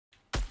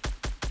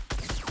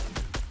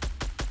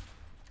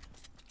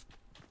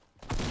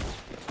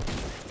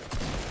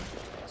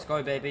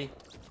go, baby.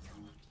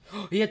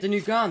 He had the new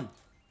gun.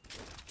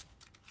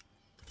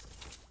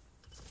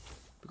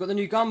 We got the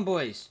new gun,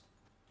 boys.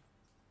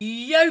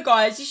 Yo,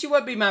 guys, this is your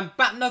Webby Man,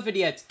 back in another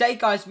video. Today,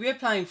 guys, we're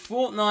playing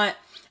Fortnite,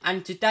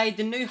 and today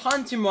the new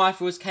hunting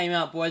rifles came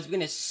out, boys. We're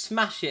going to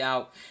smash it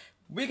out.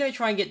 We're going to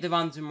try and get the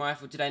hunting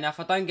rifle today. Now, if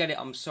I don't get it,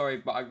 I'm sorry,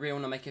 but I really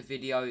want to make a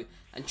video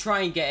and try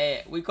and get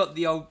it. We got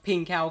the old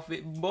pink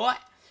outfit, boy.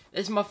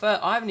 This is my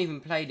first. I haven't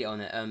even played it on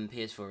the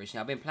PS4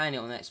 recently. I've been playing it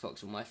on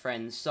Xbox with my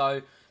friends.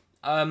 So,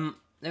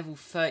 level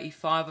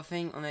 35, I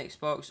think, on the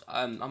Xbox.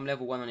 I'm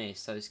level 1 on this,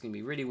 so it's going to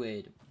be really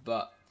weird.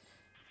 But,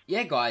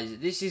 yeah, guys,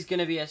 this is going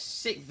to be a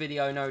sick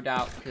video, no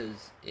doubt,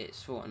 because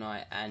it's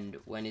Fortnite, and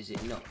when is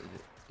it not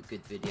a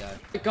good video?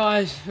 But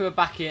guys, we're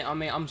back in. I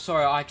mean, I'm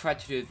sorry, I tried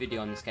to do a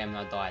video on this game and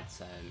I died,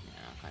 so,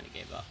 yeah, I kind of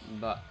gave up.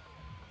 But,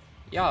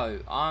 yo,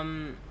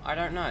 I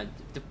don't know.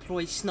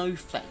 Deploy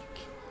snowflake.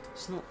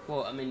 It's not,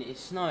 well, I mean, it's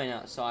snowing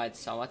outside,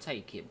 so I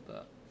take it,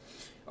 but...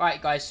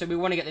 Alright, guys, so we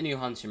want to get the new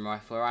hunting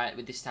rifle, alright?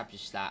 We've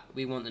established that.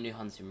 We want the new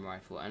hunting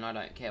rifle, and I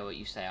don't care what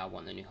you say, I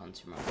want the new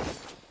hunting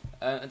rifle.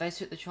 They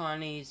took the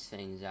Chinese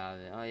things out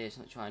of it. Oh, yeah, it's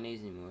not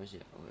Chinese anymore, is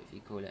it? Or whatever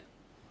you call it.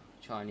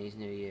 Chinese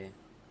New Year.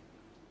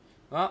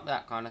 Well,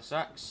 that kind of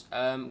sucks.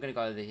 I'm going to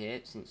go over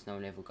here, since no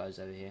one ever goes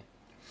over here.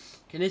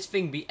 Can this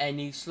thing be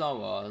any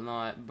slower?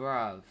 Like,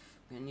 bruv,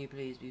 can you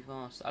please be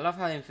faster? I love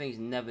how them things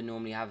never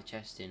normally have a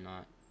chest in,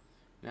 like...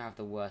 They have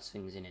the worst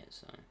things in it,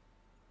 so...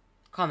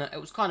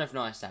 It was kind of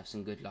nice to have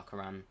some good luck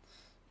around.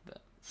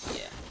 But,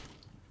 yeah.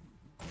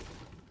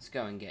 Let's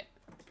go and get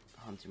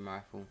a hunting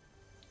rifle.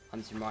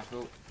 Hunting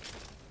rifle.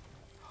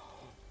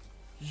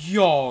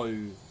 Yo!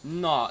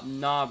 Nah,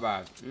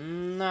 bruv.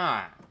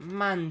 Nah.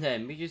 Man,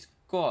 then. We just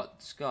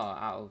got Scar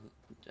out of...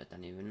 I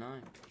don't even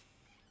know.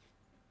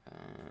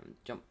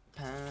 Jump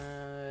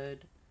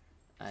pad.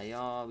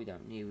 AR. We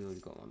don't need... We already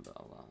got one, but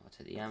oh well. I'll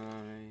take the ammo.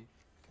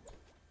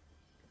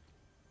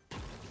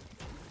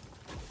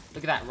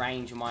 Look at that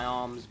range of my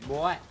arms,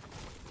 boy.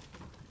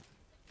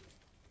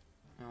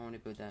 I want to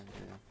go down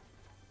here.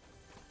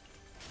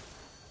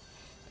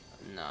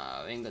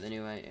 No, ain't got the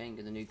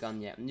new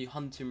gun yet. New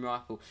hunting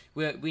rifle.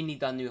 We need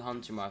that new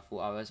hunting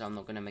rifle. Otherwise,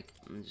 I'm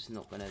just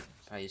not gonna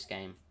play this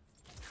game.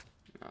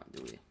 No,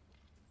 do we?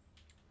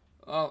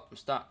 Oh, I'm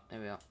stuck. There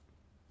we are.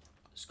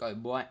 Let's go,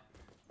 boy.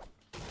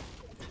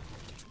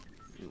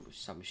 Ooh,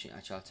 submachine.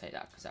 Actually, I'll take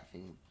that because that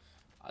thing.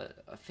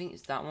 I think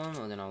it's that one,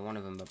 or then one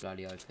of them are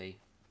bloody OP.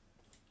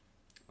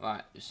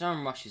 Right, if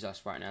someone rushes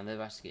us right now, they're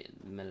about to get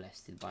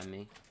molested by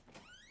me.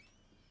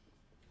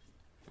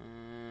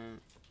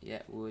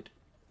 Yeah, wood.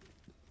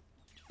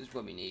 This is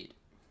what we need.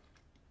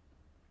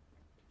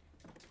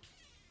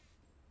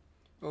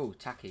 Oh,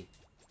 tacky.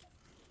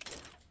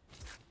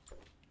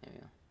 There we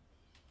are.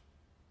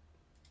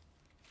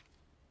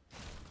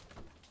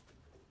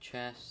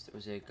 Chest.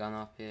 Was there a gun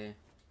up here?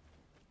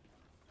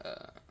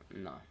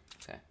 No.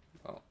 Okay.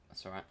 Well,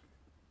 that's alright.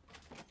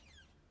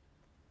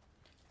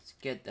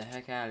 Get the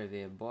heck out of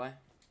here, boy.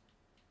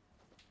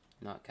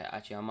 No, okay,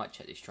 actually, I might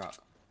check this truck.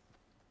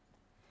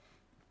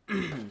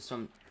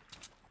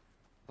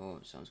 Oh,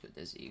 someone's got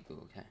Desert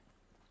Eagle, okay.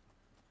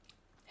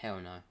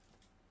 Hell no.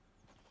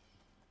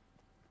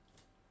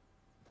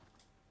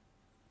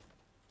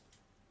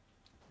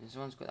 If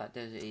someone's got that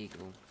Desert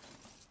Eagle,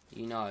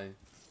 you know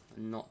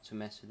not to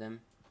mess with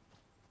them.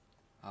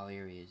 Oh,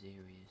 here he is, here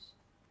he is.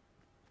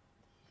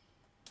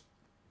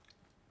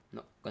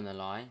 Not gonna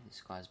lie,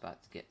 this guy's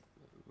about to get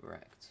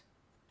wrecked.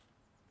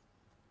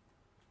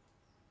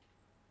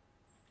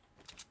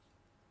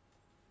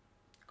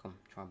 Come,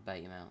 try and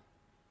bait him out.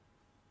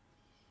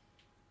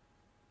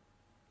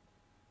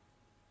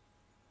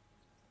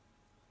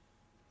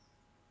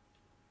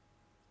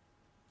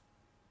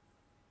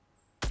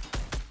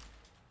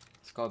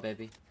 Let's go,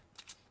 baby.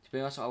 To be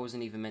honest, I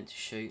wasn't even meant to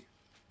shoot.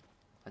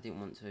 I didn't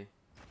want to.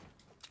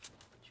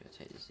 Should I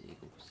take this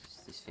eagle?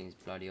 This thing's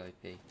bloody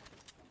OP.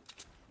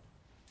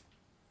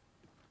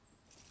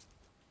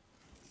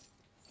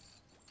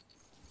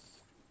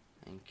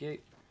 Thank you.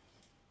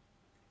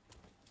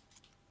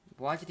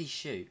 Why did he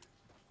shoot?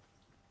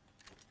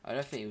 I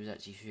don't think he was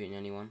actually shooting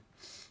anyone.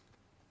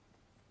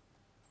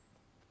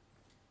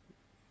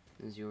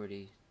 He's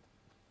already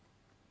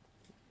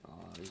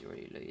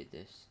looted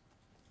this.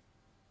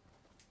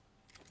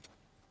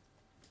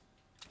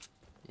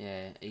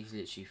 Yeah, he's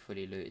literally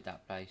fully looted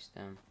that place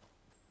down.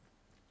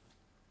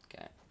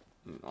 Okay.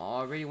 Oh,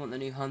 I really want the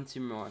new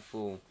hunting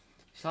rifle.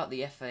 It's like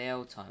the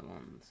FAL type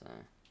one, so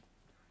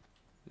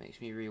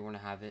makes me really want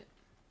to have it.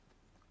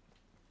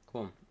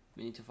 Come on,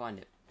 we need to find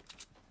it.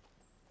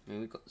 I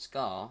mean, we've got the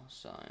Scar,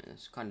 so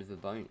that's kind of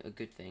a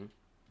good thing.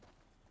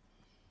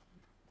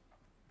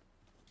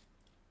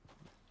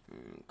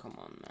 Come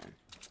on,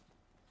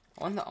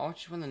 man. I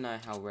just want to know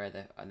how rare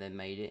they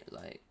made it.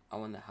 Like, I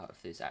wonder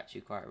if it's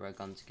actually quite a rare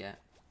gun to get.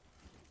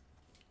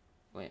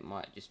 Well, it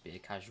might just be a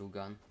casual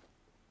gun.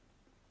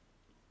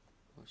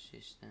 What's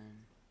this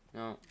then?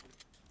 No.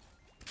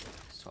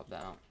 Swap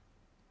that out.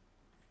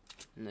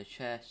 And the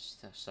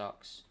chest, that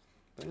sucks.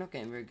 But we're not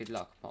getting very good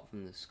luck apart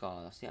from the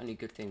Scar. That's the only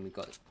good thing we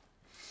got.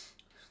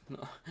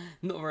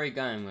 Not very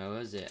going well,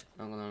 is it?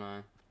 Not gonna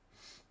lie.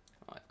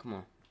 Alright, come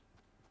on.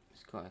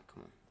 Let's go,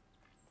 come on.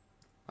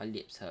 My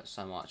lips hurt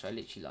so much. I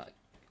literally like,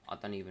 I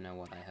don't even know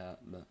why they hurt,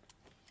 but.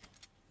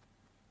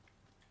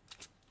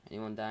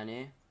 Anyone down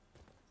here?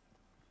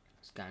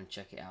 Let's go and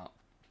check it out.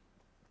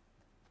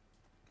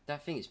 I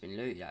think it's been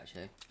looted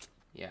actually.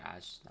 Yeah, it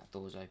has. That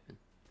door's open.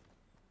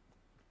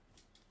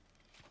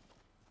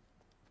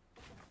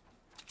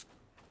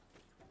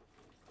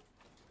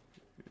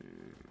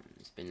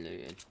 It's been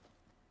looted.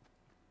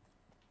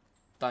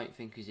 Don't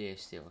think he's here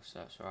still, so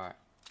that's alright.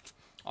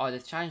 Oh,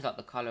 they've changed like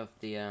the colour of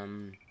the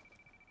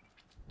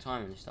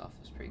time and stuff.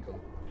 That's pretty cool.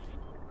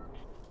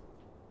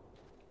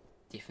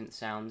 Different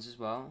sounds as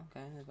well.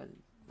 Okay,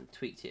 they've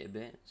tweaked it a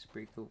bit. It's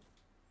pretty cool.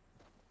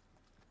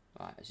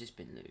 Right, has this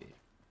been looted?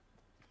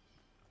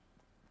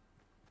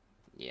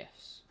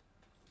 Yes.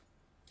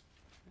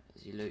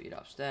 Is he looted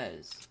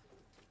upstairs?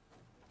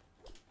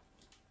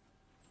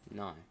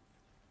 No.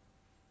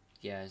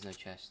 Yeah, there's no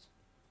chest.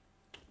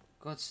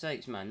 God's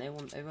sakes, man,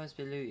 everyone's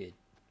been looted.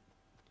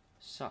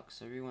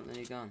 Sucks. I really want the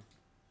new gun.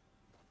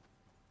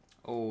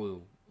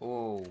 Oh,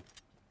 oh.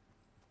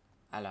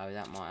 Hello,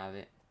 that might have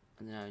it.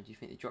 I don't know. Do you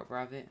think the drop will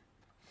have it?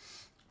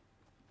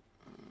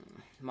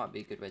 Might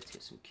be a good way to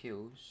get some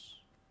kills.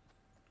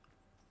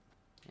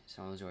 Yeah,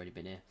 someone's already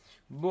been here.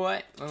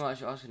 Boy, I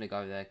was going to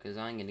go there because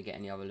I ain't going to get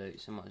any other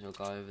loot, so I might as well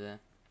go over there.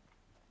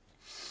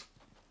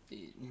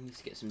 Need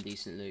to get some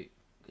decent loot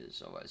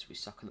because otherwise we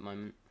suck at the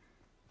moment.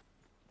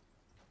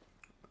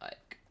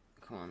 Like,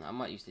 come on, I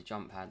might use the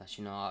jump pad.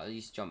 Actually, no, I'll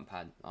use the jump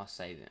pad. I'll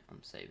save it.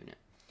 I'm saving it.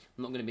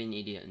 I'm not going to be an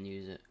idiot and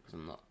use it because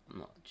I'm not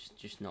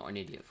just not an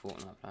idiot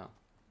Fortnite player.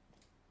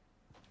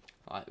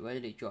 Right, where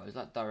did it drop? It's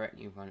like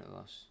directly in front of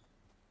us.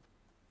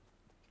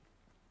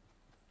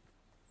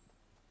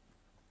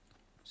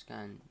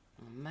 Scan.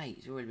 Oh, mate,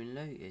 it's already been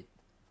looted.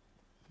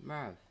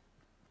 Bruv.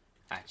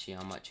 Actually,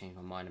 I might change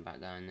my mind about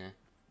going there.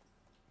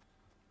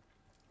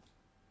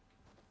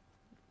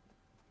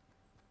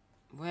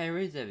 Where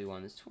is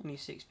everyone? There's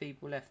 26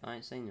 people left. I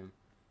ain't seen them.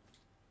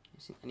 I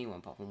ain't seen anyone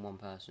apart from one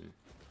person.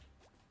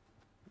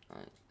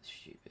 Right,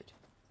 stupid.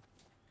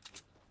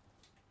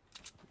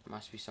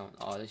 Must be someone.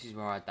 Oh, this is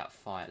where I had that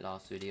fight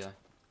last video.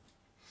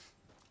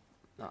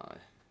 No.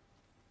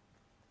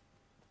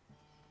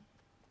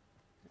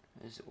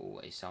 There's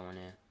always someone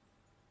here.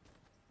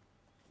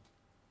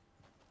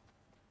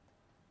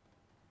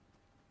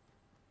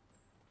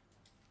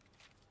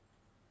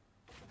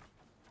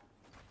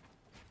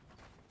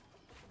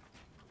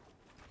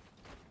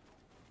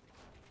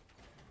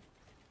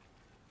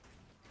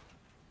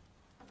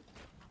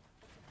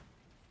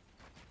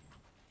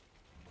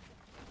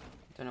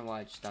 Don't know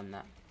why I just done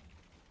that.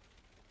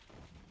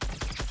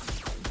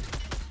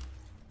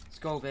 Let's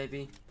go,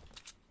 baby.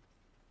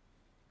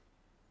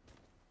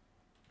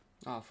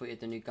 Oh, I thought you had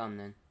the new gun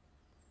then.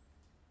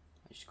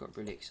 I just got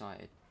really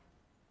excited.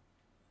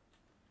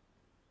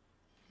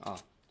 Oh,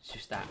 it's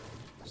just that.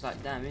 It's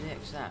like, damn, who the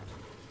heck's that?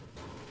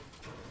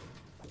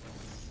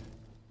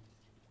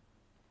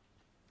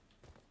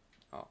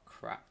 Oh,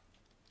 crap.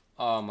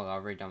 Oh my god,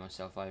 I've really done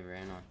myself over here,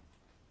 haven't I?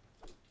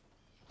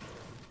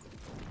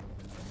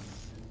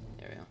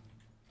 There we are.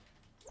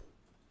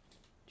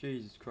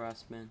 Jesus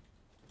Christ, man.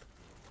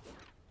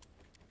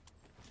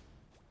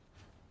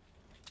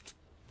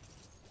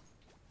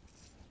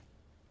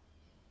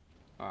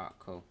 Alright,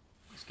 cool.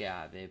 Let's get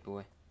out of here,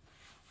 boy.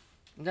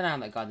 I don't know how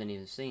that guy didn't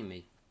even see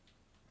me.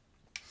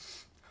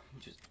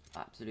 I'm just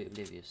absolutely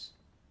oblivious.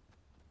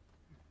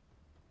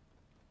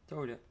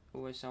 Told you,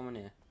 always someone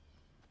here.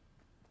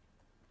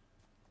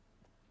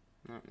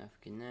 No,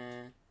 nothing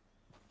there.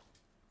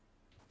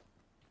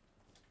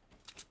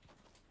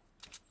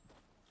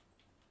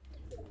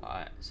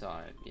 Alright, so,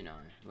 you know,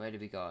 where do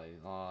we go?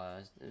 Oh,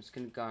 I was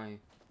gonna go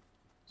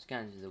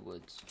scan through the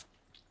woods.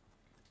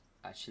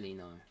 Actually,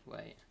 no,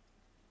 wait.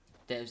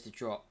 There's the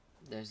drop.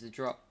 There's the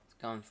drop.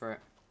 Going for it.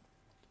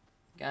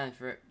 Going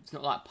for it. It's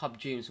not like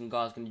PUBG and some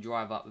guy's gonna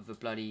drive up with a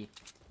bloody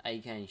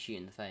AK and shoot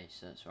in the face.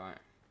 That's right.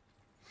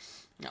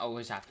 That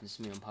always happens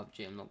to me on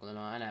PUBG, I'm not gonna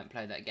lie. I haven't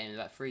played that game in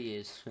about 3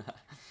 years.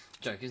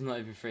 Joke, it's not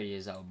even 3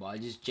 years old, but I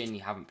just genuinely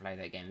haven't played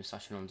that game in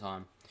such a long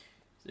time.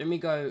 So let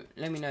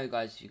me know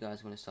guys if you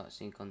guys want to start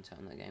seeing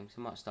content on that game, because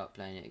I might start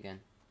playing it again.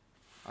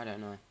 I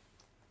don't know.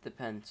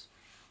 Depends.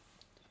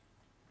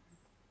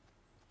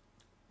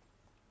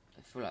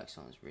 I feel like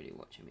someone's really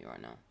watching me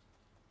right now.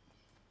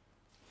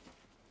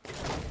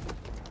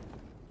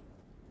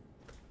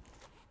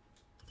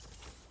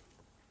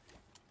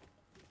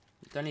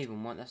 Don't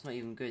even want, that's not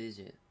even good, is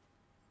it?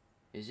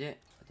 Is it?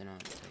 I don't know, I'm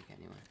gonna take it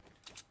anyway.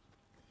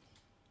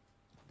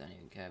 I don't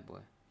even care, boy.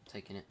 I'm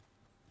taking it.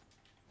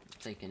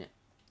 I'm taking it.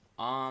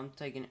 I'm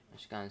taking it.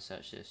 Let's go and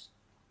search this.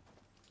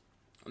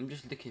 I'm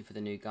just looking for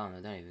the new gun,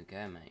 I don't even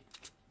care, mate.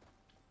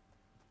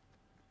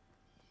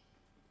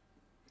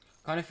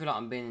 Kind of feel like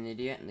I'm being an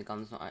idiot and the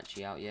gun's not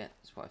actually out yet.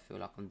 That's what I feel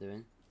like I'm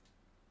doing.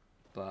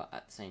 But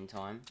at the same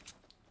time,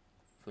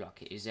 I feel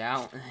like it is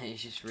out.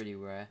 It's just really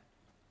rare.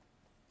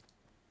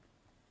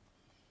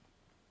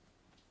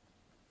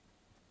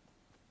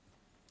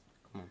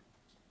 Come on.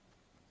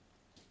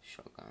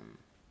 Shotgun.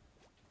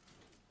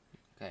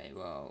 Okay,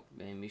 well,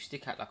 I mean, we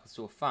stick out like a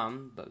sore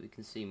thumb, but we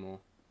can see more.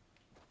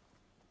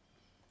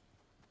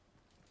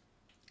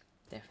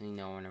 Definitely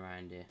no one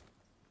around here.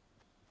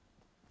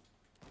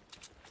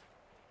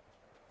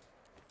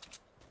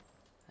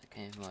 That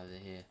came from over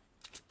here.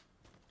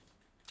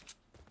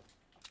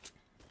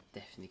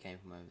 Definitely came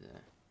from over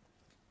there.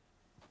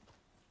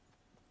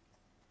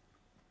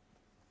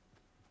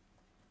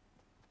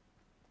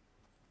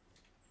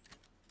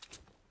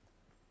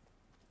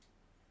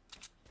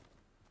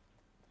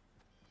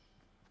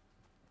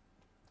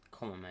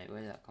 Come on, mate, where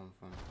did that come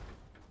from?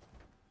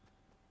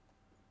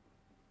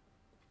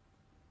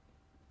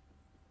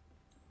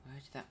 Where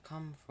did that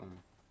come from?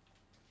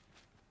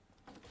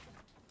 I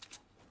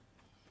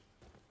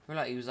feel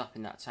like he was up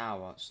in that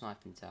tower,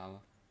 sniping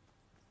tower.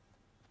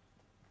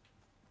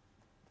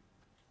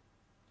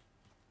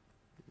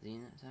 Is he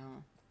in that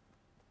tower?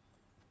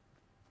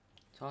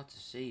 It's hard to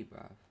see,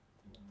 bruv.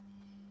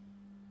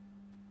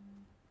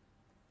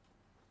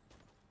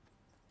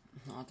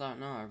 I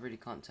don't know, I really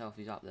can't tell if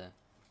he's up there.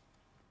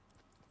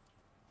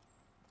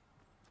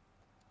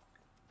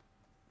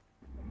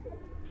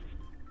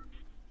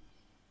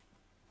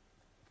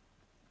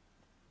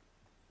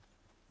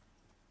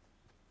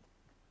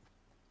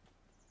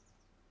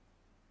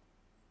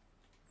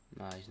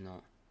 No, he's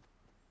not.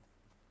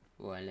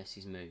 Well, unless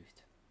he's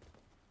moved.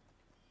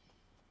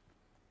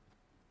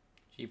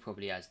 He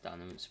probably has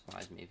done, it wouldn't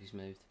surprise me if he's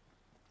moved.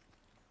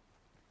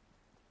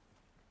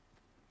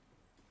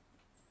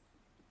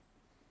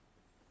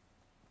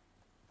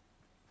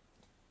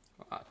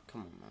 Alright,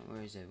 come on, man,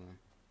 where is everyone?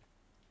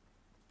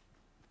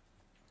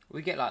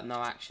 We get like no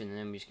action and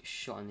then we just get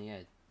shot in the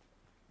head.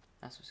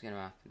 That's what's going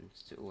to happen.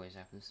 It always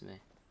happens to me.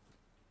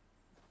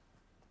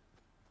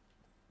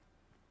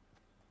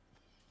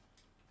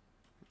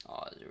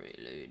 Oh, it's really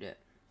looted it.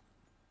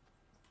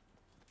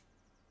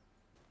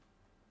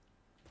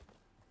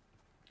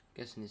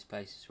 Guessing this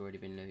place has already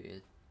been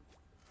looted.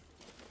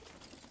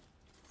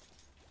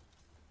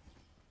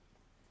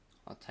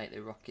 I'll take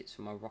the rockets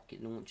from my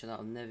rocket launcher that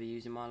I'll never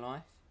use in my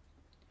life.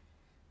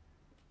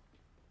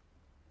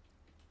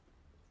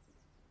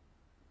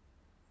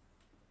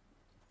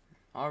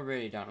 I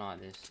really don't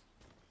like this.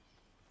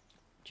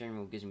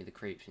 General gives me the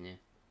creeps in here.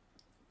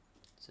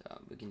 So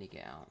we're gonna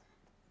get out.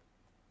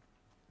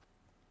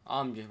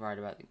 I'm just worried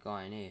about the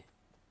guy in here.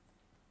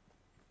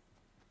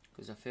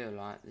 Because I feel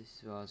like this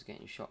is where I was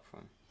getting shot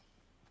from.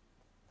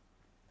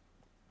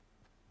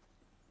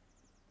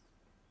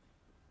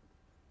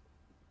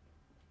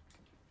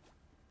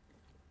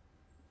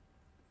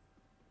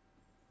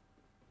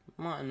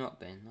 Might have not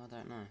been, I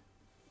don't know.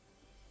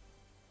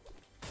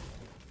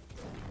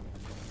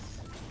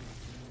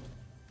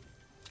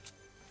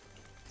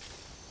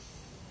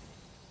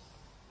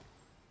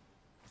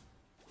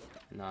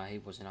 No, he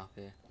wasn't up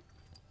here.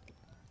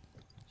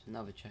 There's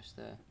another chest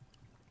there.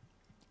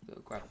 Gotta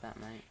grab that,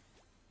 mate.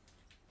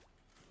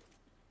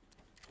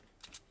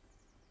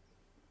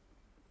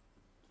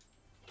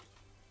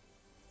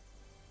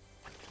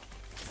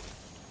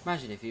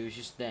 Imagine if he was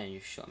just there and you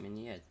shot him in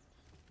the head.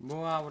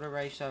 Boy, I would have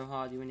raged so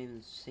hard you wouldn't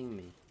even see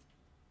me.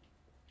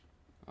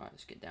 Alright,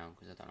 let's get down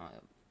because I don't like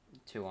it.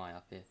 Too high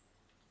up here.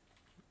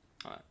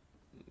 Alright.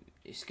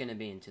 It's going to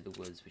be into the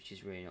woods, which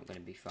is really not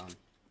going to be fun.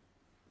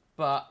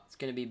 But it's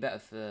going to be better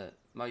for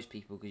most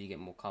people because you get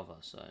more cover,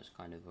 so it's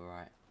kind of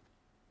alright.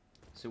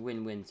 It's a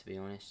win-win, to be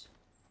honest.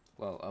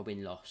 Well, a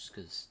win-loss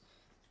because,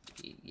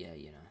 yeah,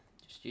 you know.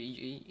 Just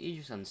you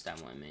just understand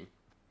what I mean.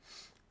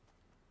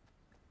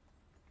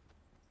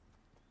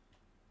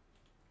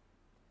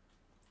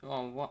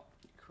 Oh, what?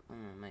 Oh,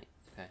 mate.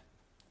 Okay.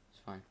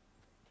 It's fine.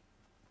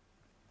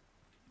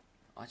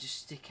 I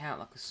just stick out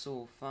like a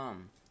sore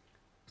thumb.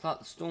 It's like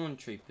the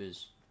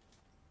stormtroopers.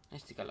 I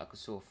stick out like a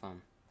sore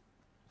thumb.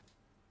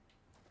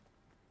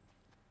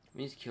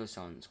 We need to kill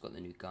someone that's got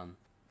the new gun.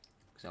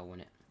 Because I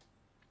want it.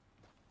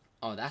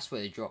 Oh, that's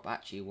where the drop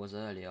actually was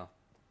earlier.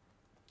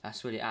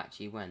 That's where it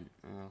actually went.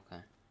 Oh,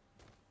 okay.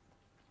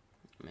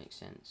 Makes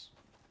sense.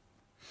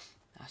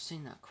 I've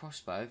seen that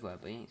crossbow everywhere,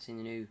 but you ain't seen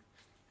the new...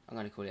 I'm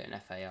going to call it an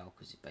FAL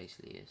because it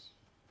basically is.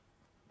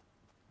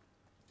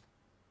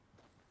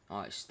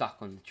 Oh, it's stuck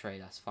on the tree.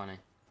 That's funny.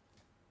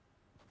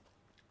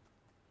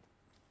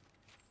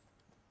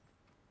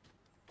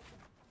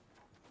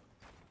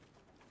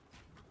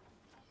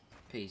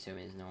 Please tell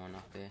me there's no one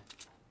up here.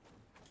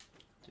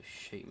 Just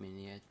shoot me in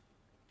the head.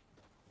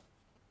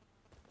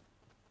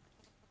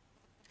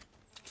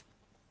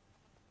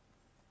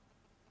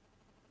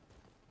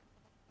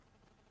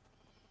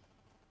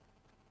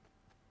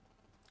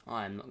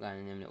 I am not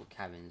going in them little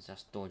cabins.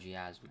 That's dodgy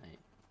as, mate.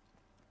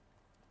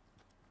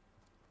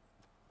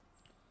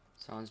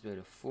 Someone's built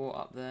a fort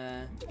up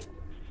there.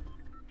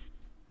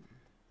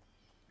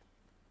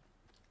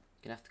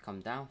 Gonna have to come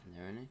down from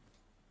there, isn't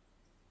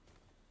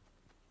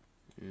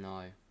he?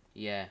 No.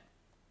 Yeah.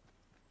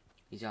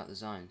 He's out the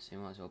zone, so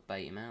you might as well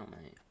bait him out,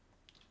 mate.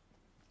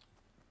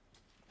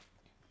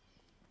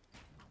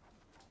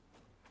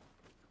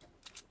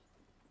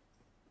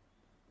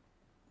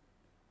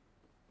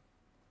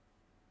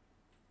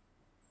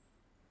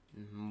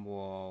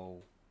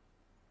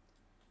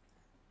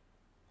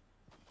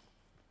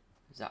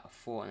 Is that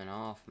a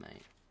 4.5,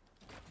 mate?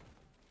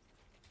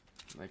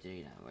 Where did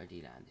he land? Where did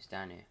he land? He's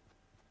down here.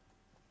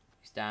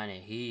 He's down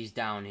here. He's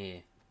down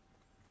here.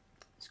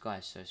 This guy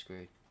is so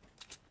screwed.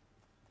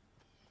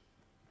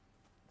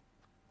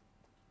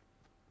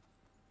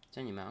 I'm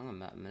telling you, man, I'm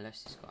gonna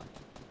molest this guy.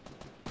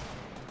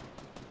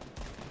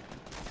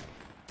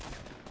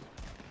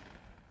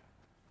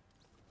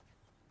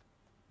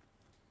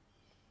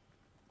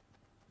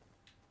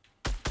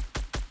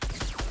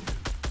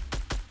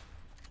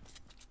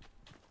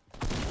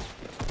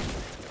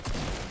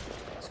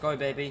 Let's go,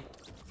 baby.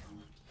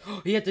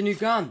 He had the new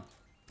gun.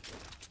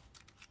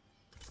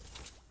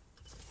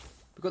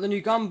 We got the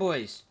new gun,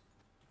 boys.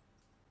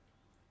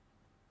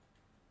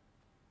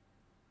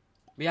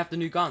 We have the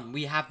new gun.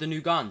 We have the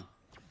new gun.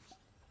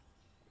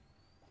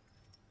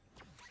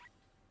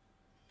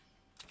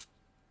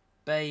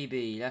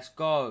 Baby, let's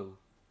go.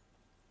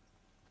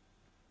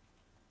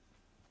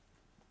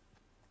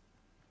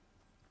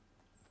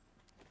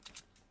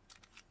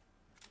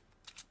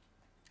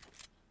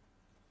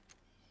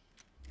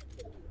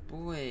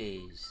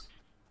 Boys.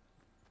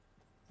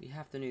 We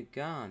have the new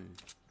gun.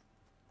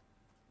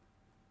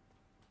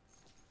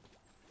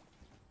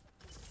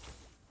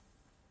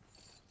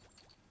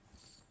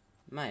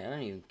 Mate, I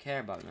don't even care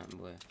about that,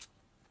 boy.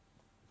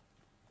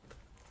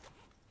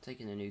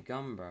 Taking a new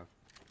gun, bro.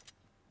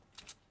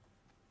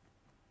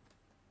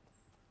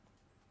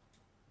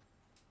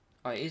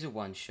 Oh, it is a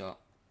one shot.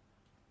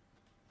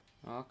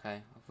 Oh, okay.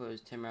 I thought it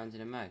was 10 rounds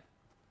in a mag.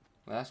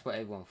 Well, that's what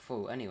everyone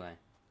thought, anyway.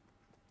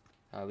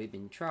 Oh, we've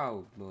been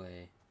trolled,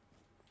 boy.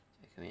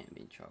 Okay, we ain't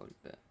been trolled,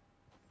 but...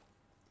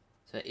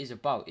 So it is a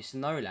bolt. It's a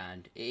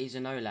no-land. It is a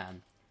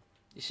no-land.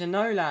 It's a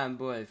no-land,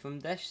 boy, from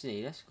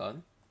Destiny. Let's go.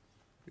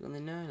 You're on the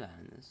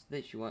no-land. That's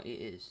literally what it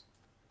is.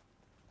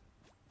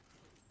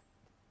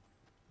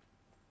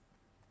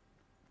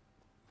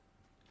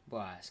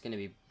 Boy, it's going to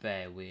be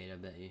bare weird, I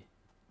bet you.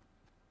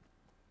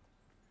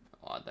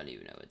 Oh, I don't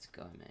even know where to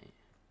go, mate.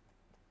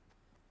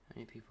 How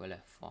many people are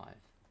left? 5.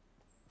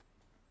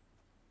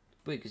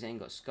 Weird, because they ain't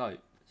got scope.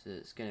 So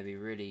it's going to be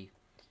really...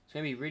 It's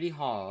going to be really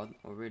hard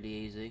or really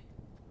easy.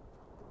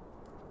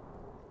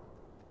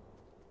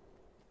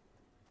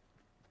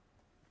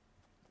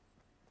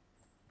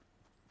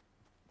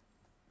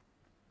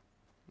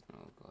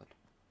 Oh, God.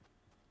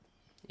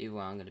 Either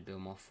way, I'm going to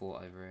build my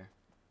fort over here.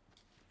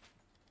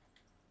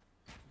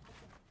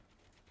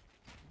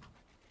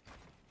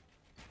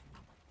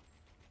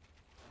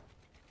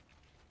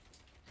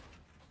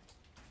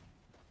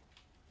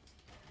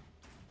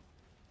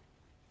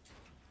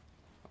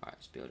 Alright,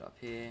 let's build up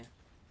here.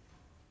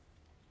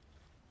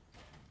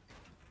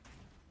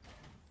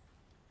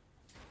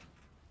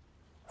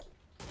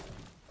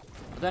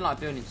 I don't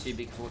like building too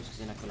big forts because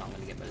then I feel like I'm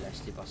going to get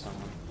molested by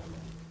someone.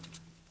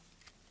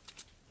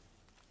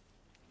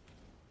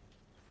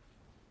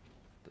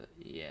 But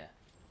yeah.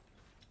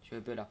 Should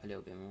we build up a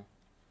little bit more?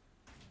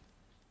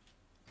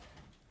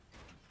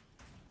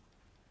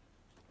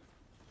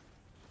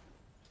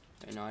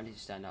 Wait, no, I need to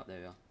stand up. There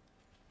we are.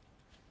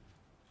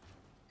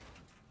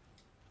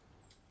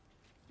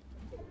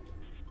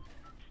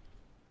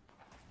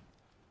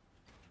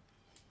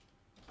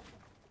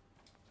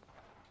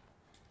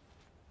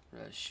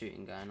 There's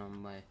shooting going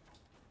on way.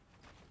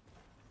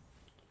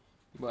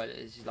 Well,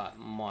 this is like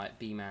my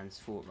B-man's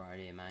fort right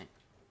here, mate.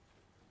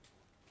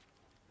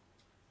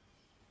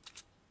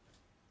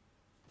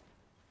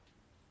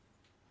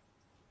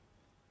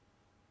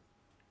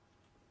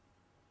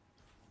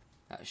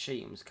 That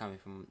shooting was coming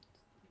from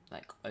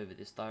like over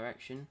this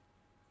direction.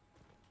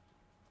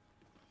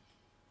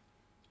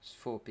 There's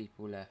 4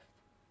 people left.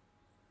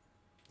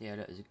 Yeah,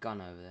 look, there's a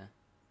gun over there.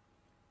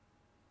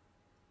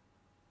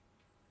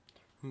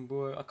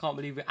 Boy, I can't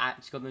believe we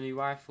actually got the new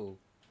rifle.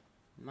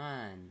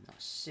 Man,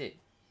 that's sick.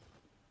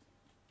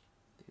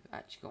 We've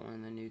actually got one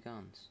of the new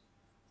guns.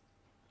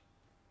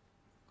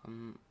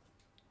 Oh,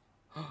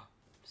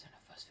 is that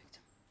our first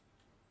victim?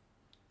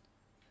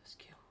 First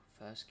kill.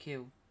 First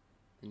kill.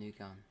 The new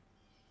gun.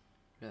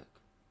 Look.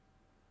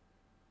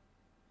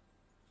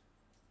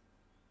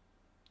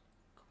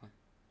 Come on.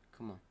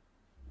 Come on.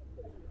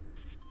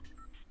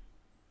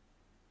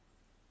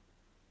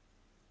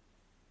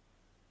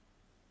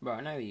 Bro,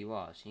 I know who you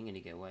are, so you're gonna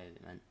get away with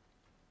it, man.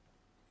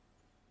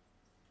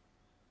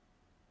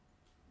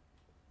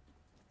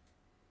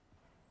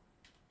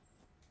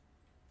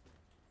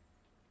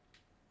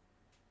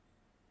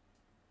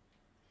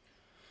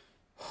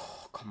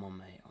 Oh, come on,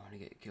 mate. I want to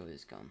get kill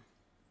this gun.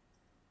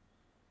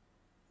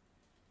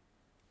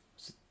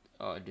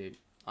 Oh, dude.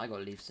 I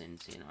got leaf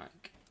sentency, and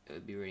like, it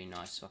would be really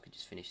nice if I could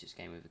just finish this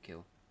game with a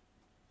kill.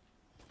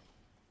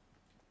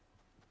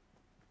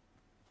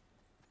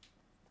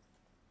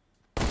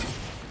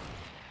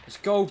 Let's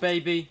go,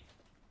 baby.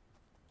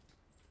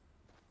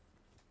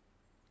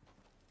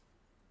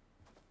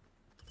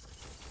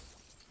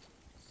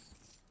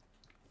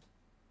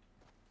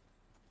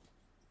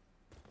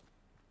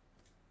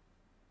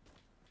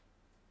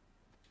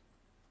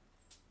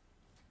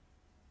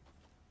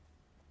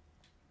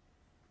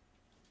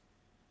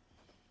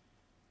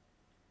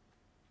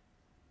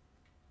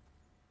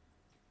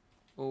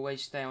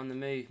 Always stay on the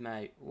move,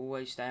 mate.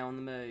 Always stay on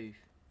the move.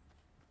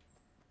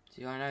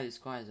 See, I know this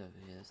guy's over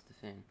here, that's the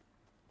thing.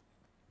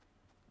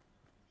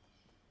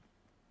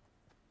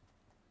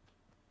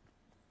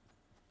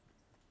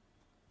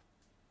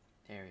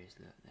 There he is,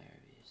 look, there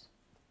he is.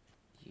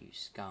 You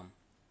scum.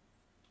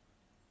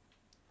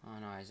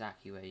 I know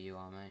exactly where you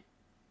are, mate.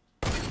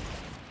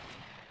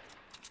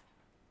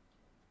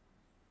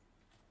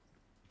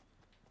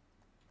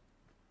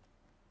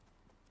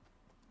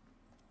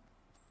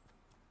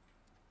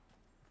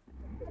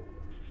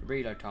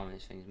 Reload time on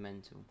this thing's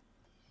mental.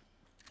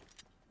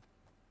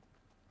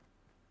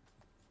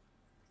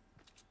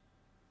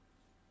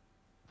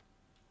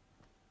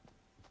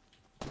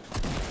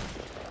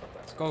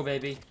 Let's go,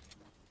 baby.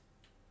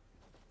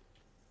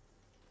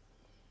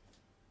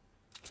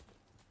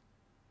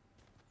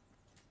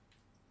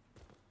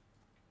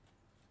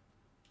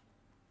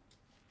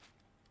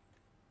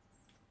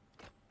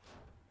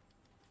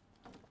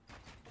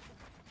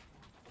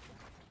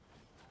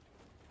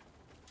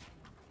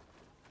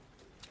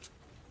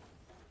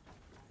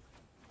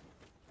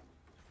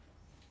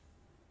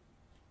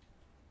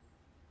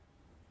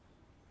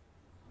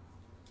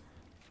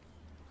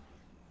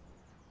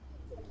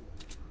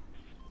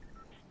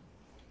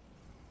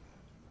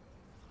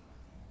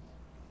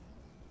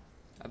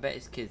 I bet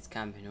his kid's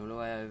camping all the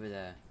way over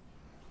there.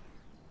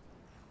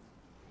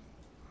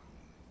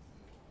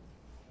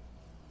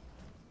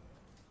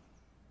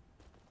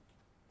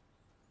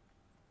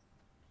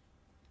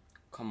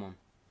 Come on.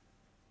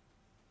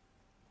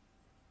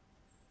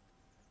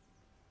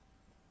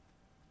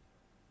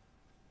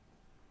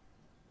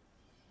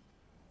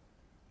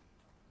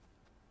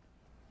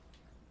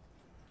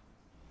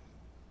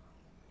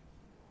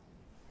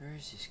 Where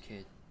is this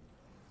kid?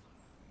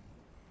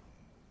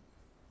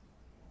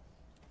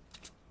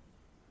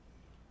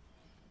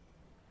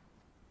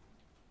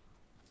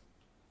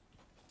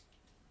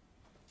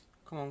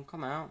 Come on,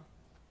 come out.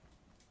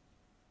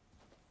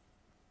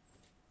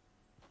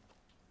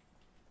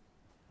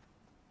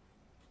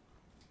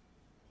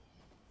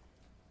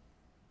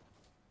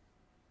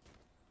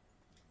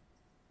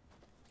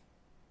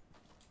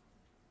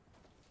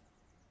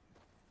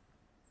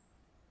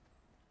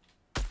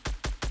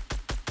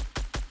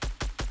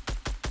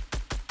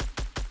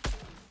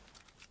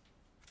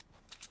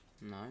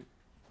 No.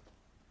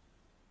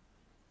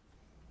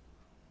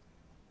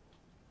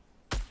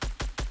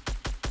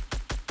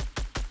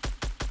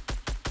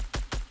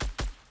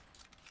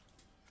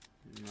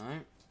 No.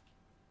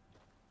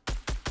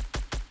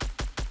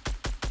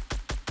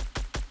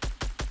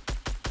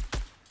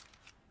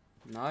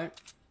 No.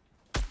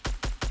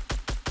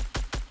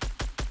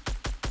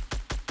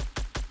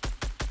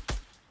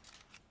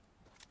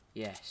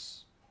 Yes.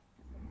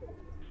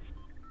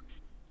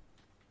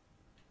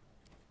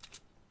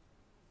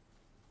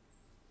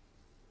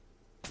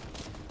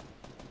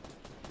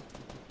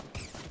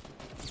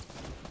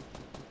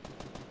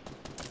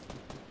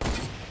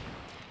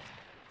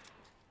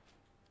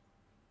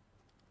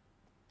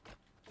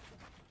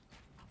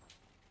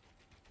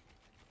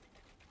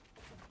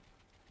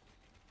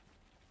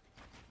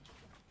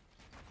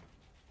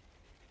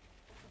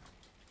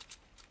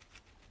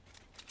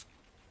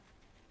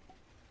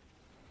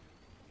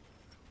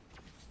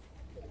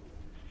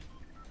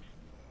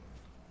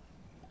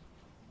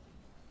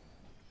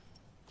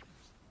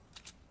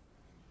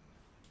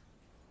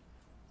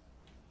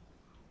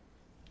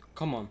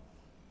 Come on.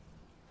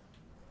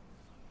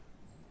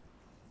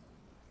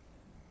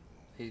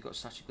 He's got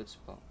such a good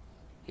spot.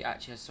 He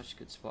actually has such a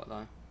good spot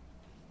though.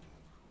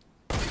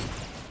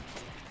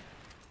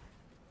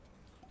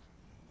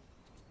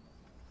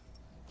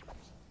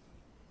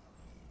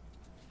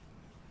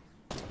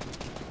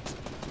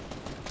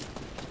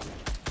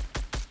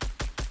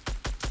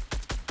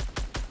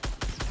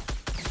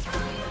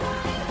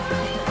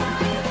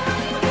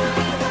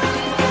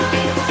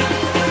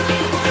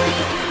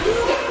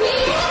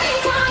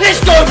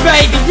 Let's go,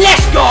 baby!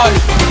 Let's go!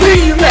 Who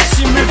you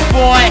messing with,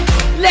 boy?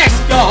 Let's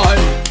go!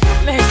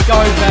 Let's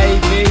go,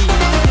 baby!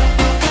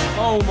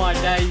 Oh my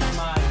days,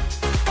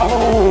 mate!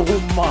 Oh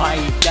my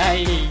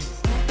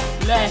days!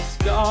 Let's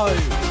go!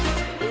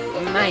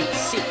 Mate,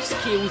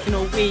 6 kills and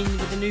a win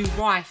with a new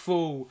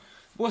rifle.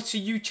 What are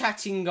you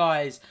chatting,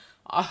 guys?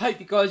 I hope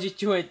you guys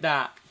enjoyed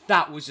that.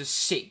 That was a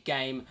sick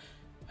game.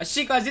 I'll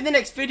see you guys in the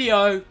next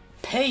video.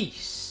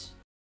 Peace!